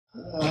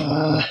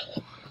You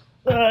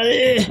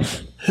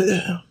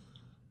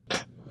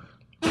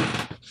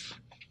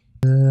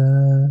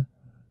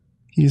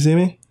see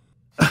me?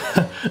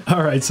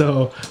 All right,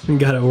 so we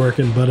got it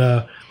working, but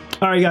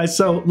all right guys,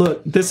 so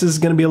look, this is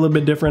gonna be a little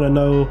bit different. I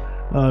know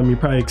you're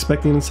probably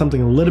expecting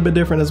something a little bit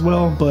different as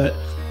well, but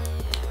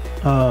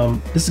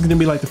this is gonna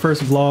be like the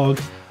first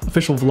vlog,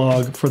 official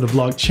vlog for the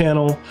vlog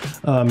channel.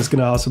 It's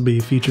gonna also be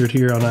featured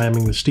here on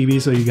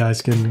iAmVLOG-TV, so you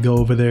guys can go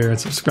over there and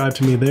subscribe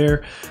to me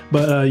there.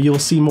 But you'll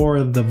see more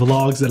of the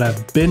vlogs that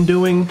I've been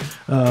doing,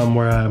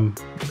 where I'm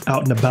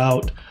out and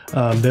about.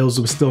 Those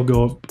will still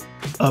go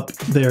up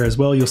there as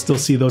well. You'll still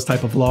see those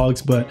type of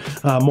vlogs, but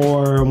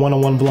more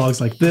one-on-one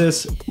vlogs like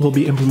this will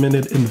be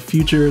implemented in the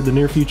future, the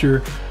near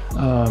future,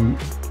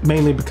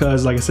 mainly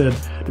because, like I said,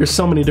 there's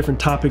so many different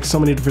topics, so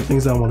many different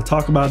things that I want to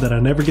talk about that I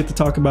never get to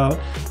talk about,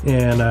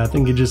 and I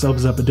think it just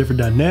opens up a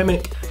different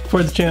dynamic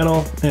for the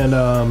channel, and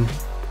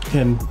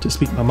to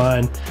speak my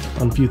mind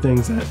on a few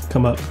things that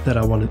come up that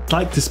I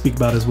like to speak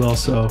about as well.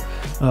 So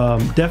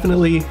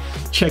definitely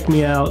check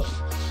me out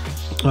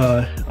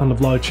on the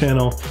vlog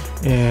channel,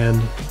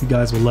 and you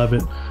guys will love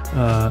it.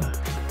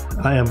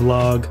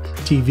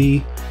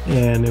 iAmVLOG-TV,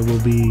 and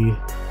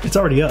it's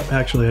already up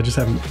actually. I just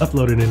haven't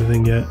uploaded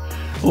anything yet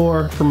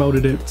or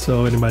promoted it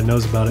so anybody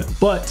knows about it.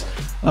 But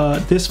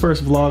this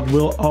first vlog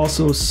will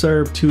also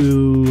serve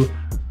to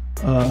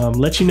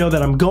let you know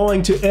that I'm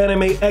going to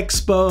Anime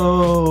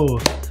Expo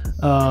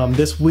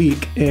this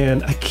week,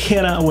 and I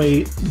cannot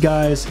wait,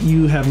 guys.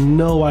 You have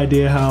no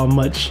idea how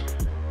much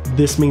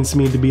this means to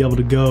me to be able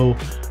to go.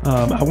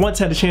 I once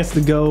had a chance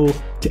to go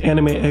to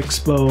Anime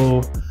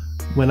Expo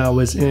when I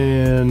was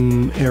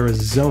in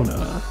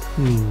Arizona.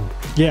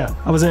 Yeah,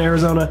 I was in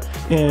Arizona,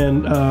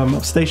 and I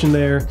was stationed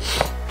there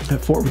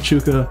at Fort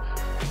Huachuca,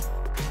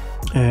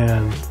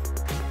 and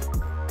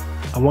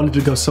I wanted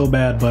to go so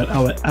bad, but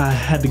I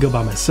had to go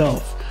by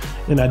myself,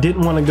 and I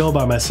didn't want to go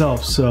by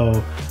myself,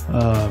 so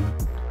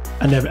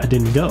I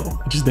didn't go.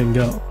 I just didn't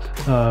go.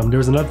 There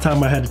was another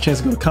time I had the chance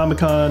to go to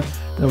Comic-Con.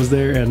 I was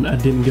there, and I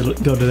didn't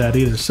go to that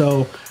either.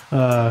 So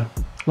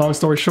long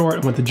story short, I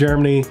went to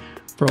Germany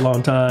for a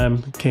long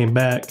time, came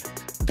back,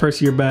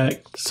 first year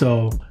back.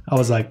 So I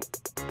was like,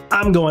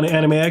 I'm going to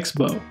Anime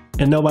Expo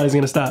and nobody's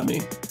gonna stop me.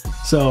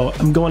 So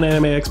I'm going to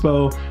Anime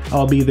Expo.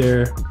 I'll be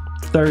there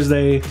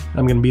Thursday.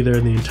 I'm gonna be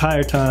there the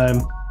entire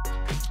time.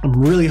 I'm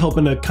really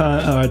hoping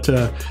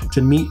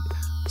to meet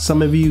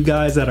some of you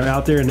guys that are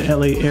out there in the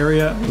LA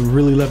area. I would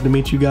really love to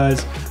meet you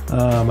guys.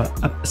 I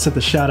sent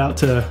a shout out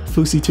to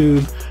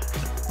FouseyTube.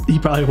 He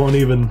probably won't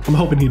even, I'm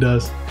hoping he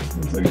does.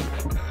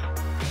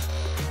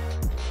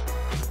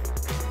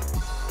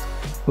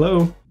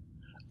 Hello?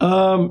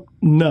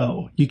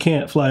 No, you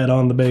can't fly it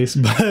on the base,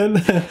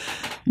 but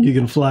you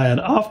can fly it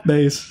off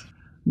base.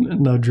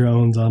 No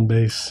drones on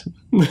base.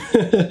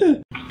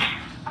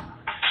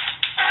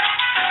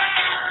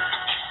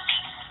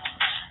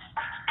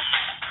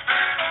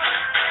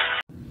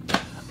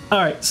 All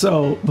right,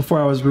 so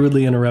before I was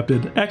rudely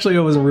interrupted, actually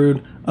I wasn't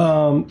rude.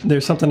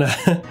 There's something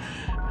that,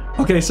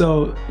 okay,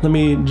 so let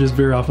me just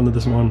veer off into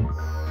this one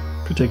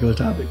particular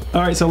topic.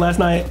 All right, so last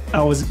night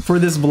for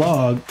this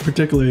vlog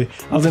particularly,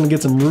 I was gonna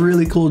get some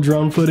really cool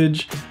drone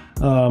footage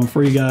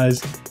for you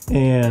guys,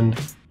 and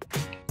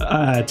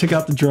I took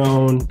out the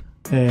drone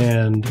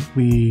and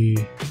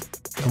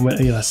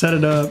I set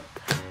it up,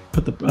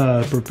 put the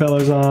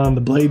propellers on,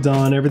 the blades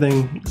on,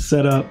 everything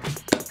set up,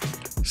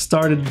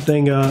 started the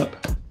thing up,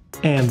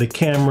 and the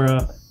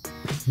camera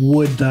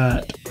would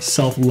not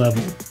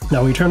self-level. Now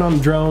when you turn on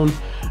the drone,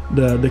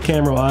 the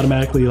camera will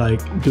automatically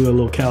like do a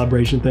little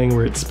calibration thing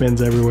where it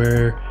spins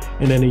everywhere,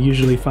 and then it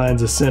usually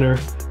finds a center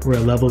where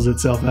it levels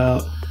itself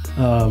out.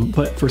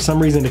 But for some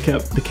reason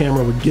the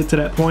camera would get to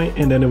that point,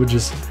 and then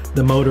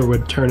the motor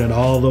would turn it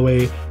all the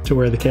way to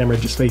where the camera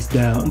just faced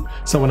down.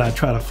 So when I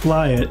try to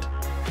fly it,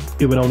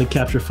 it would only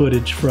capture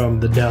footage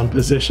from the down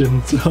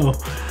position. So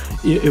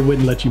it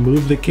wouldn't let you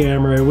move the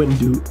camera, it wouldn't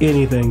do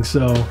anything.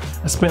 So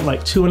I spent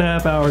like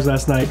 2.5 hours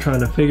last night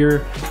trying to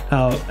figure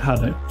out how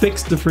to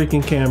fix the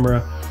freaking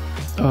camera.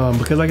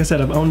 Because like I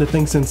said, I've owned the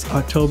thing since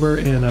October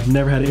and I've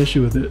never had an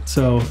issue with it.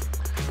 So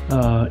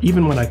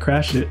even when I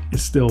crashed it, it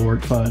still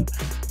worked fine.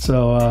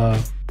 So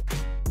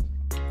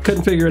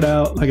couldn't figure it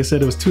out. Like I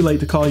said, it was too late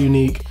to call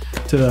Unique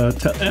to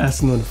ask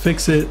them to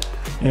fix it.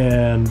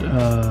 And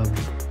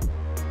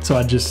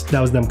so that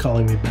was them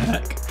calling me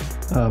back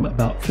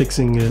about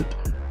fixing it.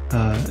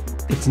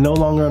 It's no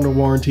longer under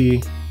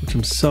warranty, which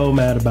I'm so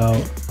mad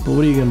about, but what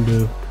are you gonna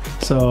do?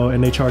 So,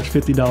 and they charge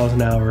 $50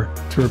 an hour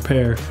to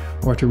repair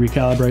or to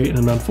recalibrate,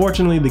 and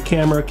unfortunately the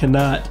camera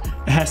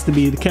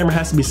the camera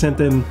has to be sent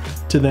in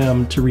to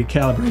them to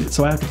recalibrate it.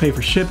 So I have to pay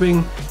for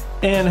shipping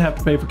and I have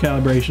to pay for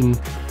calibration,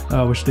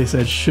 which they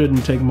said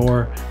shouldn't take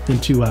more than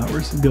 2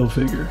 hours, go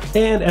figure.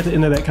 And at the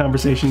end of that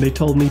conversation, they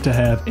told me to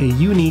have a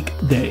unique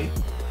day.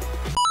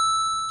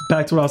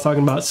 Back to what I was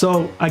talking about.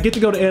 So I get to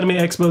go to Anime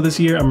Expo this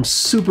year. I'm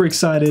super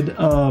excited.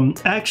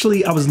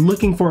 Actually, I was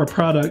looking for a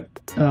product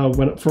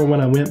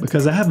when I went,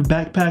 because I have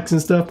backpacks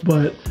and stuff,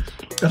 but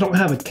I don't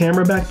have a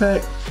camera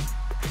backpack.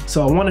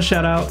 So I want to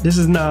shout out, this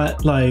is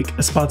not like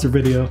a sponsored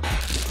video.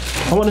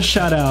 I want to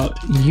shout out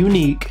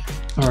Unique,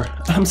 or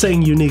I'm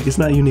saying Unique, it's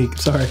not Unique,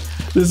 sorry.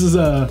 This is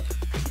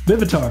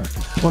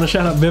Vivitar. I want to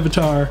shout out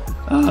Vivitar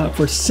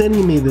for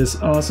sending me this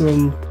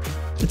awesome,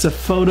 it's a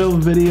photo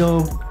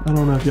video. I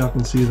don't know if y'all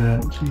can see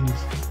that,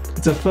 jeez.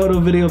 It's a photo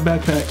video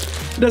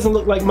backpack. It doesn't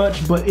look like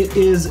much, but it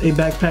is a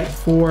backpack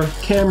for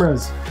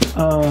cameras.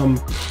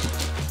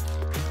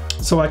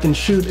 So I can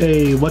shoot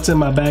a what's in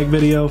my bag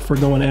video for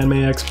going to Anime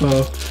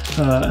Expo.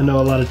 I know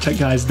a lot of tech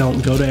guys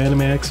don't go to Anime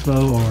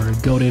Expo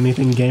or go to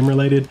anything game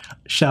related.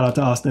 Shout out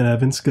to Austin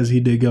Evans because he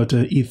did go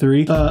to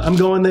E3. I'm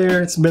going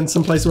there. It's been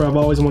some place where I've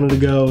always wanted to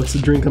go. It's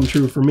a dream come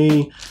true for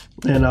me.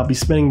 And I'll be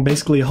spending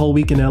basically a whole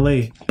week in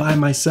LA by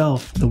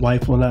myself. The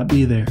wife will not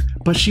be there,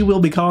 but she will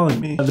be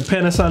calling me. The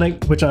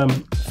Panasonic, which I'm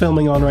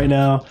filming on right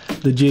now,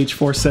 the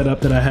GH4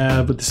 setup that I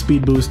have with the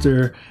speed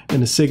booster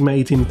and the Sigma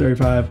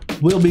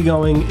 18-35 will be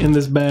going in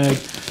this bag,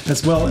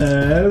 as well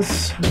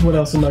as, what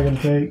else am I gonna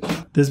take?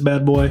 This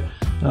bad boy.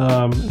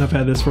 I've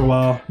had this for a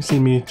while. You've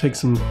seen me take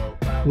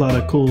a lot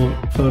of cool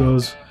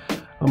photos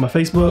on my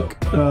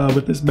Facebook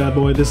with this bad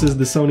boy. This is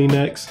the Sony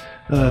Nex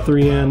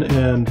 3N,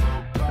 and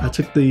I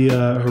took the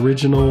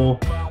original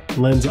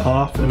lens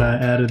off and I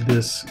added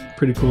this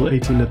pretty cool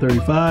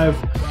 18-35,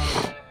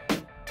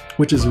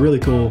 which is really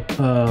cool.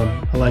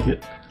 I like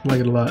it. I like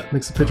it a lot.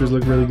 Makes the pictures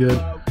look really good.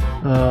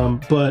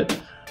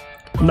 But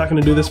I'm not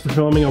gonna do this for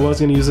filming. I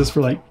was gonna use this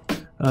for like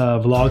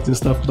vlogs and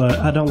stuff, but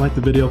I don't like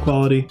the video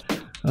quality,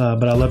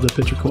 but I love the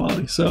picture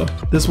quality. So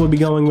this will be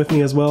going with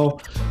me as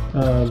well.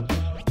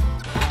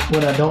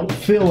 When I don't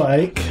feel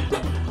like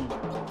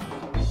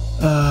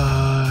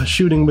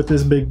shooting with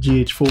this big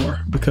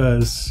GH4,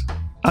 because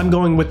I'm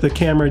going with the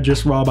camera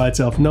just raw by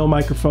itself. No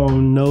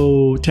microphone,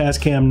 no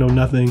Tascam, no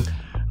nothing.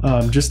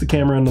 Just the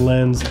camera and the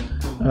lens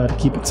to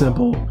keep it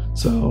simple.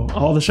 So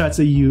all the shots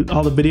that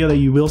all the video that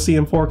you will see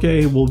in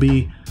 4K will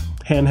be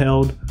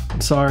handheld. I'm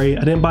sorry,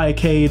 I didn't buy a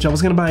cage. I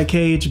was gonna buy a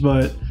cage,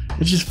 but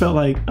it just felt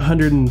like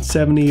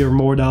 $170 or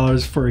more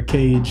for a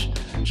cage.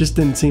 Just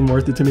didn't seem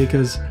worth it to me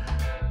because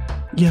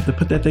you have to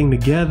put that thing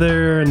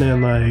together and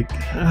then like,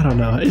 I don't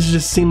know. It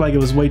just seemed like it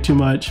was way too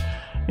much,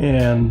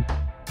 and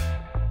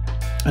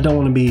I don't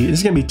want to be,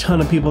 there's gonna be a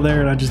ton of people there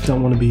and I just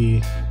don't want to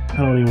be, I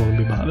don't even want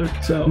to be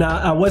bothered. So now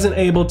I wasn't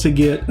able to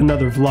get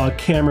another vlog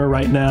camera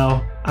right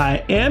now.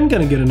 I am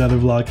gonna get another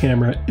vlog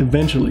camera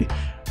eventually.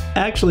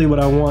 Actually, what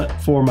I want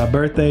for my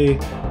birthday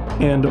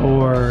and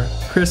or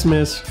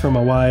Christmas for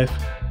my wife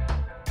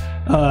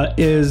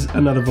is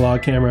another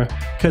vlog camera,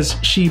 because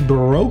she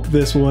broke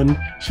this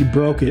one. She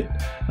broke it.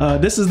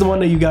 This is the one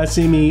that you guys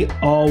see me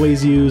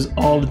always use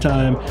all the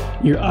time.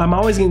 I'm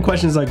always getting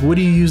questions like, what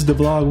do you use to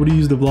vlog? What do you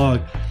use to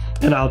vlog?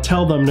 And I'll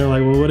tell them, they're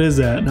like, well, what is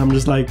that? And I'm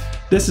just like,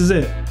 this is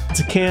it. It's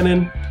a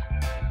Canon.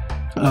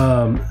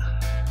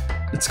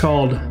 It's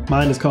called,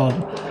 mine is called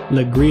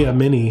Legria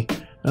Mini.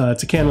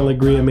 It's a Canon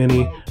Legria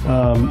Mini.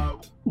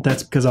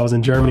 That's because I was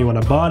in Germany when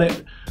I bought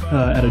it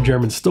at a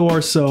German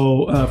store.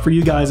 So for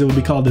you guys, it would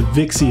be called the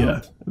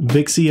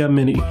Vixia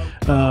Mini.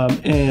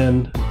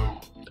 And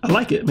I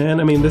like it, man.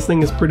 I mean, this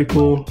thing is pretty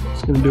cool.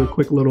 Just gonna do a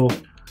quick little,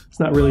 it's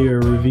not really a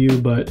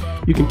review, but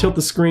you can tilt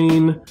the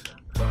screen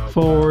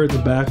forwards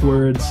or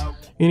backwards,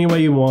 any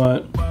way you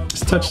want.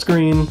 It's touch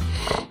screen,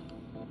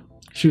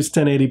 shoots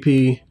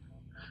 1080p.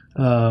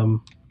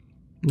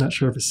 Not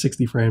sure if it's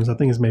 60 frames. I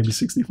think it's maybe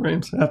 60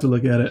 frames. I have to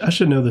look at it. I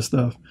should know this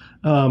stuff.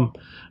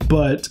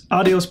 But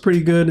audio is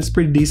pretty good. It's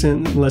pretty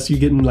decent unless you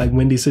get in like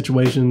windy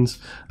situations.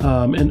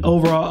 And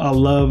overall, I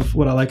love,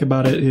 what I like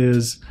about it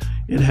is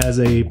it has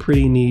a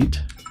pretty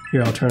neat,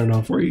 here, I'll turn it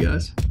on for you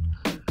guys.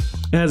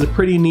 It has a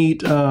pretty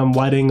neat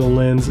wide angle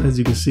lens, as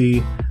you can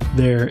see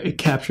there. It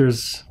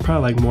captures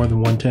probably like more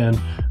than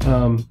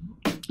 110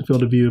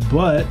 field of view,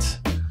 but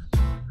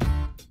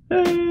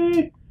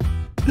hey,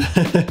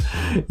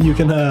 you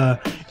can,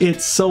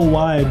 it's so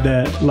wide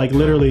that like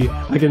literally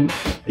I can,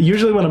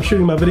 usually when I'm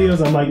shooting my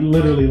videos, I'm like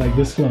literally like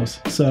this close.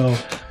 So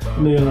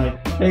I'm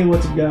like, hey,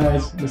 what's up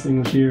guys? This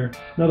thing was here.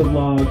 Another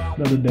vlog,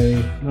 another day,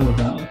 another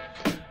vlog.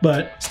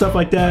 But stuff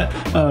like that,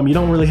 you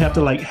don't really have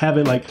to like have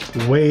it like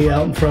way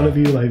out in front of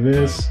you like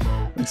this.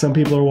 Like some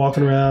people are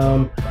walking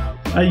around.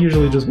 I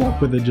usually just walk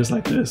with it just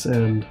like this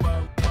and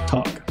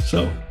talk.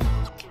 So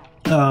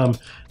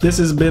this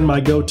has been my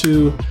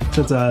go-to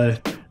since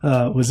I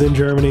was in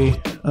Germany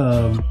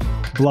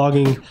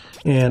vlogging,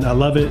 and I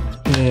love it.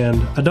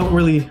 And I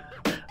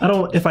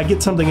don't, if I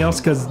get something else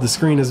because the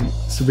screen is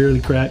severely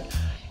cracked,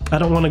 I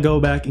don't want to go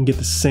back and get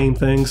the same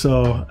thing.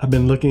 So I've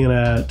been looking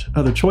at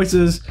other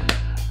choices,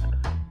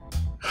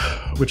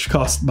 which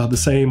cost about the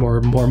same or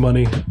more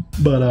money,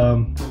 but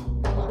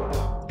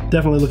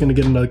definitely looking to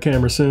get another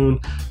camera soon.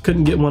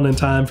 Couldn't get one in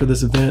time for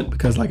this event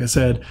because, like I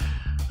said,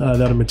 that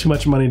would have been too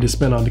much money to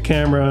spend on the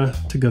camera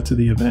to go to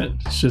the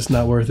event. It's just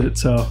not worth it.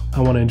 So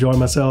I want to enjoy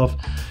myself,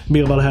 be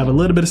able to have a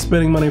little bit of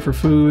spending money for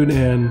food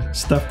and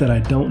stuff that I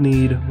don't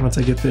need once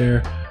I get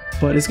there.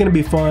 But it's going to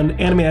be fun.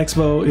 Anime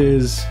Expo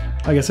is,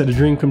 like I said, a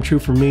dream come true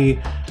for me.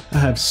 I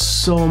have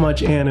so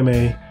much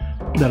anime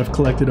that I've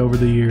collected over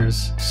the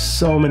years.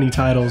 So many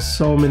titles,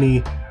 so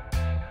many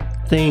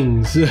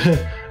things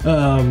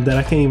that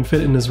I can't even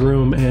fit in this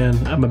room, and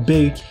I'm a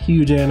big,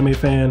 huge anime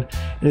fan,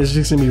 and it's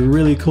just gonna be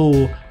really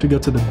cool to go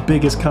to the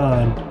biggest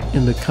con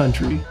in the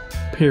country,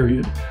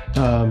 period.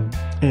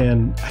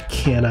 And I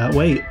cannot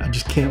wait. I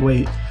just can't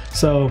wait.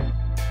 So,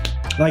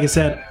 like I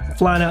said,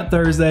 flying out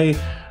Thursday.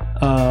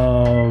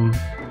 I'll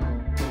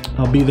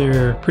be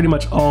there pretty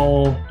much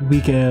all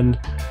weekend,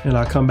 and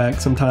I'll come back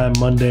sometime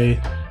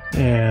Monday.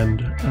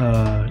 And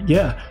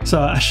yeah, so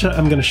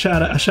I'm gonna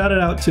shout it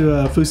out to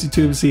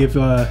FouseyTube, see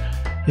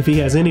if he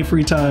has any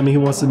free time and he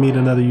wants to meet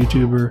another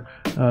YouTuber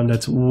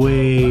that's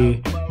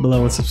way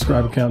below in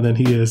subscriber count than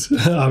he is,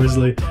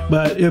 obviously.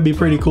 But it would be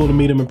pretty cool to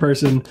meet him in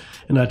person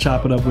and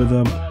chop it up with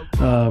him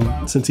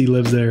since he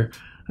lives there.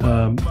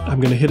 I'm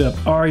gonna hit up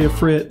Aria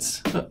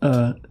Fritz.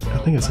 I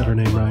think I said her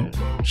name right.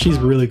 She's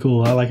really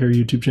cool. I like her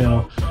YouTube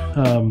channel.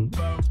 I'm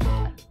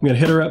gonna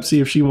hit her up,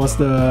 see if she wants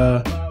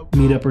to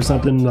meet up or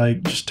something,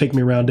 like just take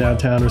me around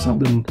downtown or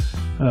something,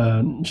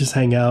 just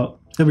hang out.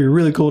 It'd be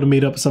really cool to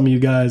meet up with some of you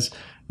guys,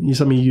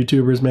 some of you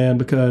YouTubers, man,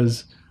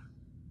 because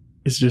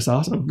it's just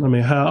awesome. I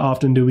mean, how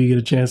often do we get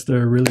a chance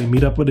to really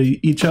meet up with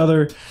each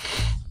other,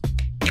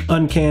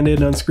 uncandid,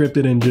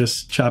 unscripted, and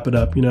just chop it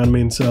up, you know what I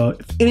mean? So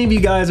if any of you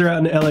guys are out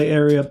in the LA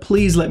area,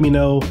 please let me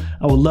know.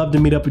 I would love to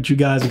meet up with you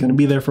guys. I'm gonna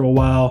be there for a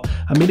while.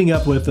 I'm meeting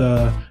up with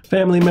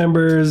family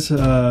members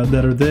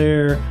that are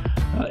there.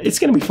 It's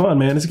gonna be fun,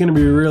 man. It's gonna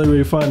be really,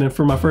 really fun. And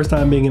for my first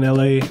time being in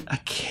LA, I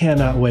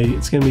cannot wait.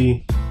 It's gonna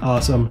be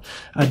awesome.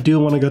 I do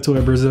want to go to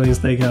a Brazilian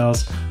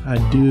steakhouse. I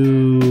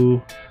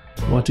do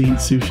want to eat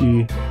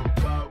sushi.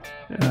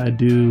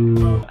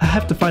 I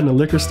have to find a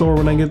liquor store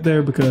when I get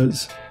there,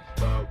 because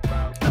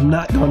I'm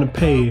not going to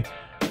pay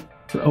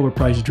for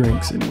overpriced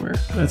drinks anywhere.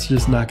 That's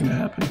just not going to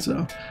happen.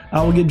 So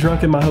I will get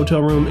drunk in my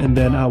hotel room, and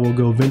then I will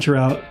go venture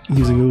out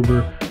using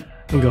Uber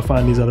and go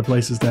find these other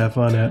places to have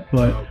fun at.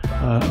 But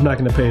I'm not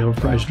going to pay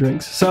overpriced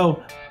drinks.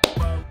 So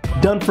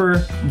done for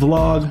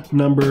vlog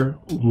number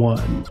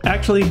 1.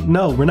 Actually,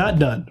 no, we're not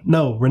done.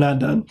 No, we're not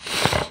done.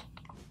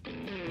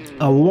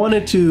 I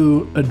wanted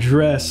to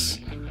address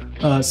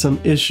some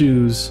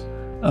issues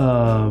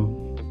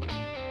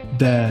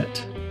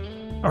that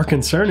are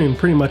concerning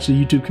pretty much the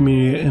YouTube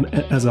community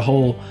as a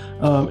whole.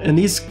 And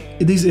these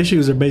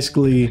issues are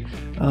basically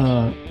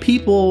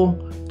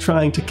people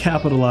trying to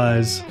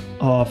capitalize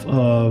off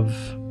of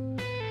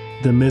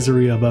the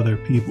misery of other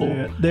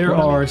people. There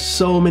are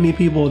so many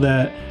people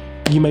that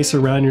you may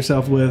surround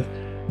yourself with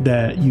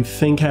that you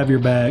think have your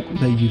back,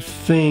 that you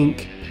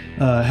think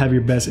have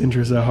your best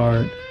interests at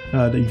heart,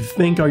 that you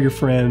think are your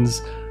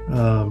friends,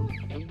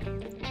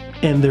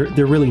 and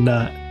they're really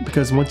not.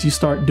 Because once you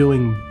start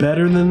doing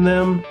better than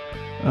them,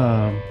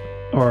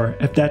 or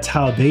if that's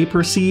how they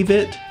perceive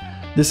it,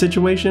 the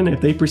situation, if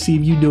they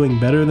perceive you doing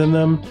better than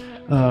them,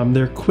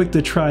 they're quick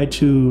to try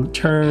to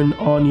turn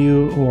on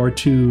you or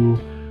to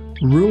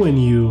ruin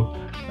you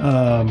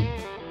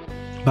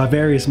by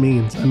various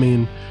means. I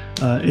mean,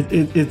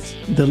 it's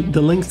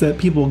the links that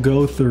people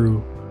go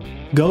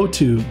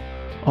to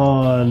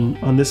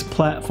on this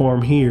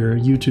platform here,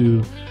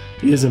 YouTube,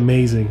 is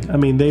amazing. I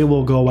mean, they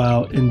will go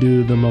out and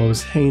do the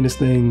most heinous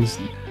things,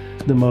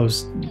 the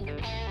most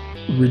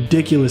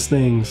ridiculous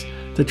things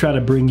to try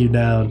to bring you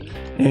down.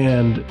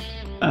 And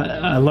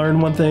I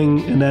learned one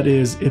thing, and that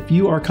is, if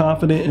you are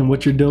confident in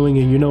what you're doing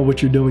and you know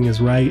what you're doing is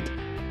right,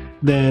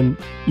 then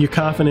your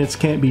confidence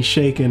can't be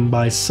shaken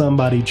by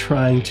somebody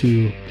trying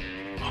to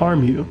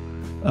harm you.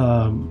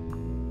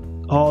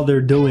 All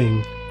they're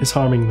doing is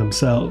harming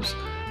themselves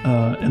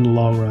in the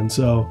long run.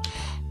 So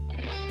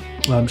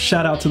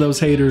shout out to those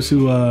haters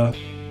who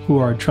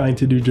are trying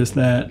to do just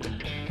that.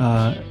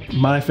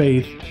 My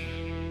faith,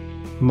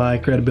 my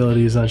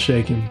credibility is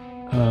unshaken.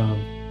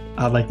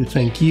 I'd like to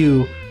thank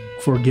you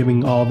for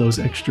giving all those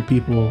extra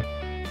people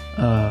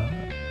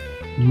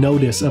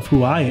notice of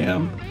who I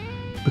am,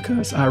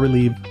 because I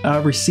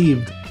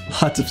received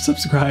lots of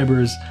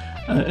subscribers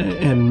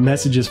and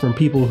messages from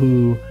people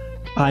who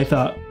I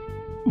thought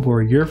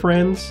were your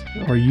friends,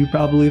 or you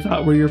probably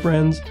thought were your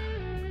friends,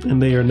 and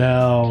they are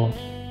now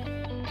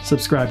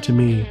subscribed to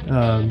me.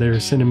 They're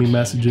sending me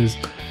messages.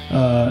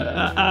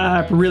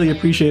 I really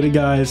appreciate it,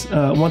 guys.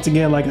 Once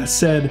again, like I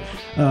said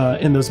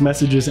in those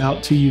messages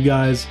out to you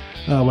guys,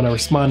 when I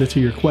responded to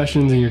your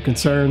questions and your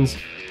concerns,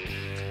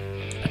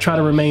 I try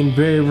to remain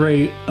very,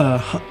 very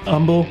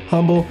humble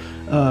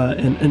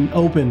and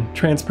open,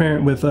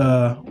 transparent with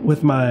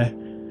my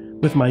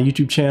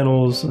YouTube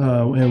channels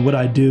and what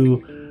I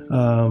do.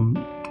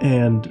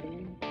 And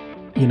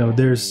you know,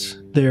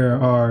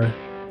 there are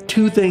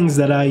two things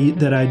that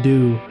I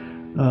do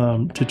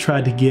to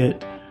try to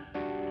get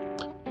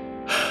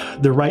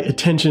the right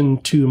attention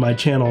to my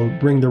channel,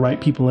 bring the right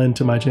people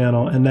into my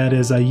channel, and that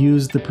is I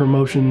use the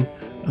promotion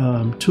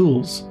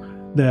tools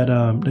that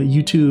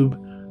YouTube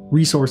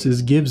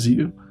resources gives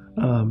you.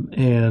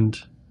 And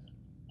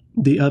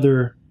the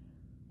other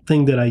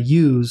thing that I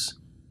use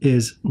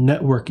is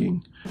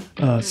networking,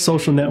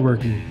 social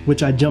networking,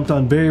 which I jumped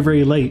on very,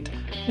 very late.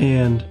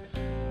 And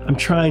I'm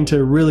trying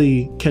to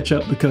really catch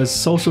up because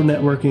social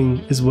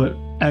networking is what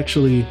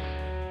actually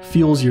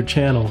fuels your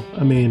channel.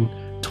 I mean,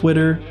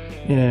 Twitter,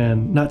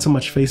 and not so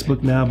much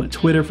Facebook now, but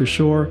Twitter for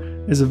sure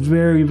is a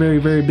very, very,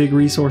 very big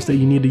resource that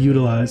you need to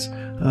utilize.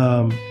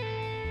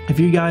 If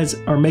you guys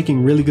are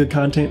making really good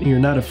content and you're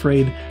not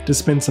afraid to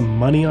spend some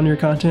money on your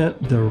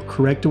content the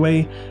correct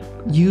way,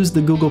 use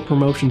the Google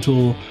promotion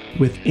tool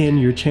within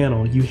your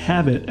channel. You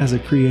have it as a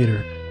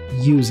creator,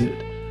 use it.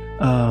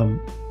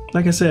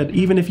 Like I said,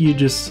 even if you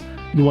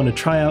want to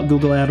try out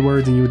Google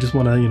AdWords and you just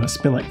want to,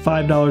 spend like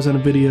 $5 on a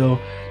video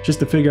just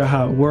to figure out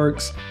how it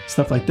works,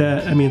 stuff like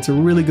that. I mean, it's a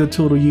really good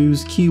tool to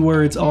use.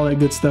 Keywords, all that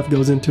good stuff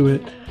goes into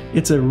it.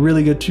 It's a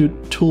really good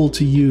tool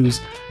to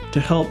use to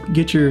help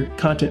get your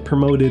content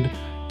promoted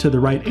to the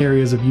right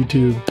areas of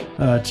YouTube,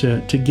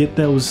 to get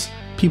those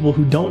people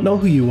who don't know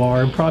who you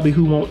are and probably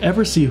who won't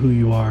ever see who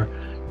you are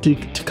to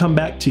come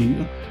back to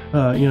you,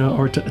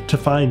 or to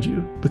find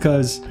you,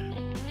 because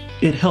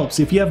it helps.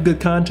 If you have good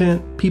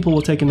content, people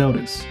will take a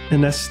notice,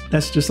 and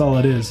that's just all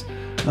it is.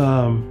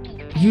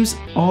 Use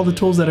all the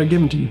tools that are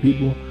given to you,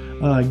 people.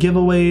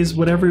 Giveaways,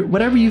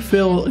 whatever you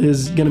feel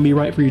is going to be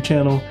right for your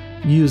channel,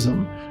 use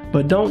them.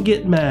 But don't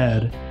get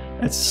mad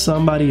at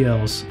somebody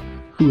else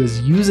who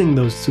is using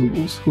those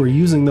tools,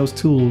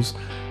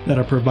 that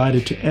are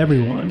provided to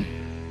everyone,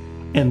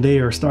 and they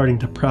are starting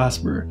to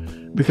prosper.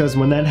 Because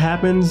when that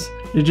happens,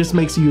 it just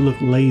makes you look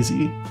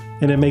lazy,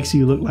 and it makes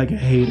you look like a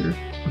hater,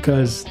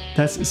 because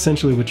that's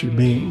essentially what you're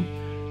being.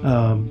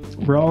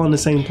 We're all on the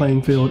same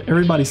playing field.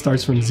 Everybody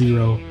starts from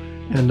zero,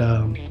 and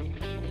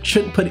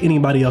shouldn't put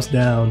anybody else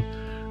down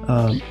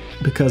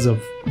because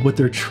of what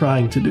they're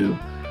trying to do.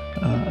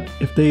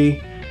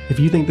 If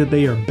you think that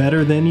they are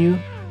better than you,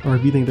 or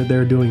if you think that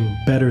they're doing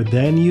better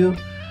than you,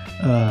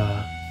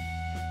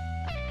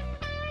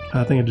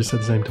 I think I just said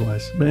the same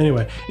twice. But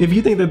anyway, if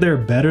you think that they're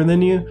better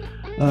than you,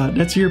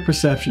 that's your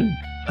perception.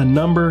 A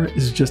number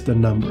is just a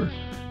number.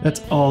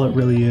 That's all it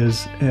really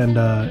is. And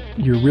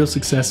your real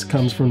success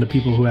comes from the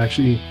people who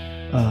actually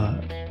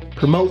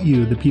promote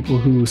you, the people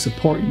who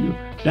support you.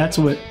 That's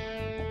what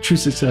true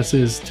success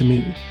is to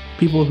me.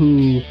 People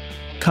who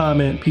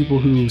comment, people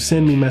who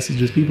send me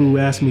messages, people who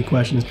ask me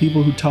questions,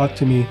 people who talk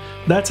to me.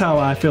 That's how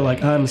I feel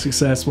like I'm a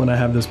success, when I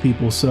have those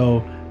people.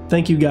 So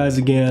thank you guys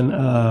again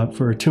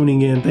for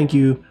tuning in. Thank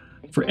you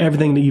for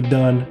everything that you've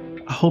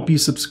done. I hope you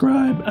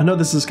subscribe. I know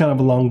this is kind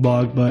of a long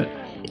vlog, but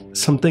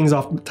some things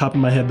off the top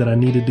of my head that I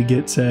needed to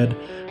get said,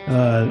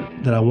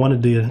 that I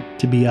wanted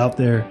to be out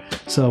there.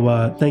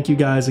 So thank you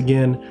guys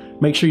again.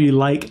 Make sure you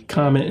like,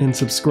 comment, and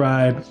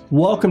subscribe.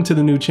 Welcome to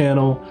the new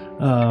channel.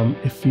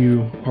 If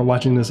you are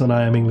watching this on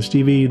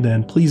iAmVLOG-TV,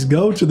 then please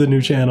go to the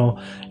new channel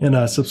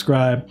and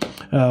subscribe,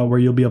 where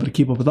you'll be able to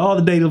keep up with all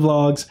the daily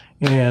vlogs.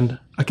 And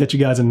I'll catch you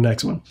guys in the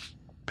next one.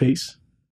 Peace.